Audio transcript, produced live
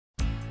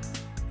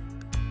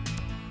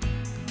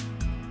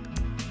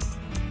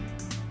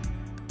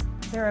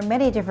There are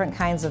many different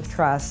kinds of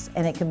trusts,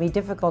 and it can be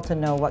difficult to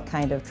know what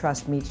kind of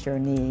trust meets your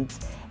needs.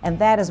 And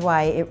that is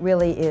why it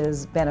really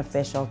is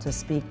beneficial to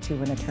speak to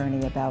an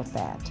attorney about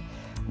that.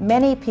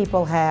 Many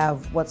people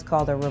have what's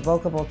called a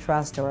revocable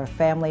trust or a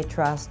family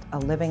trust, a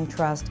living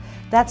trust.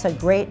 That's a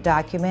great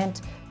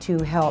document to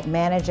help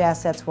manage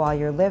assets while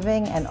you're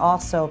living and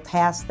also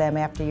pass them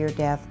after your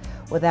death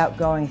without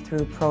going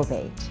through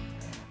probate.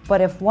 But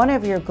if one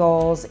of your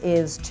goals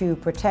is to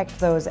protect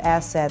those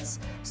assets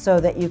so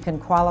that you can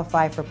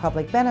qualify for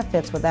public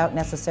benefits without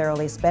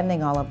necessarily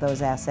spending all of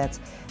those assets,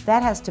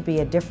 that has to be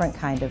a different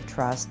kind of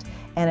trust,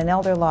 and an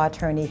elder law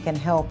attorney can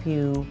help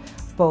you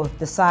both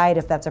decide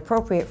if that's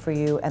appropriate for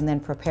you and then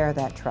prepare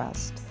that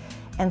trust.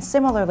 And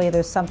similarly,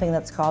 there's something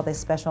that's called a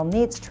special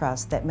needs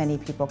trust that many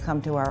people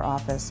come to our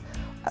office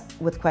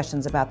with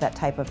questions about that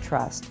type of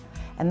trust.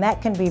 And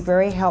that can be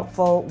very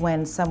helpful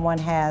when someone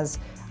has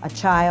a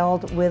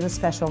child with a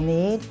special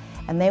need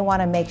and they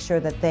want to make sure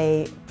that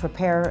they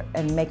prepare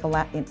and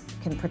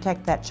can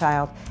protect that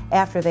child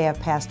after they have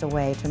passed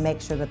away to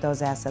make sure that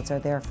those assets are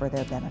there for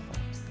their benefit.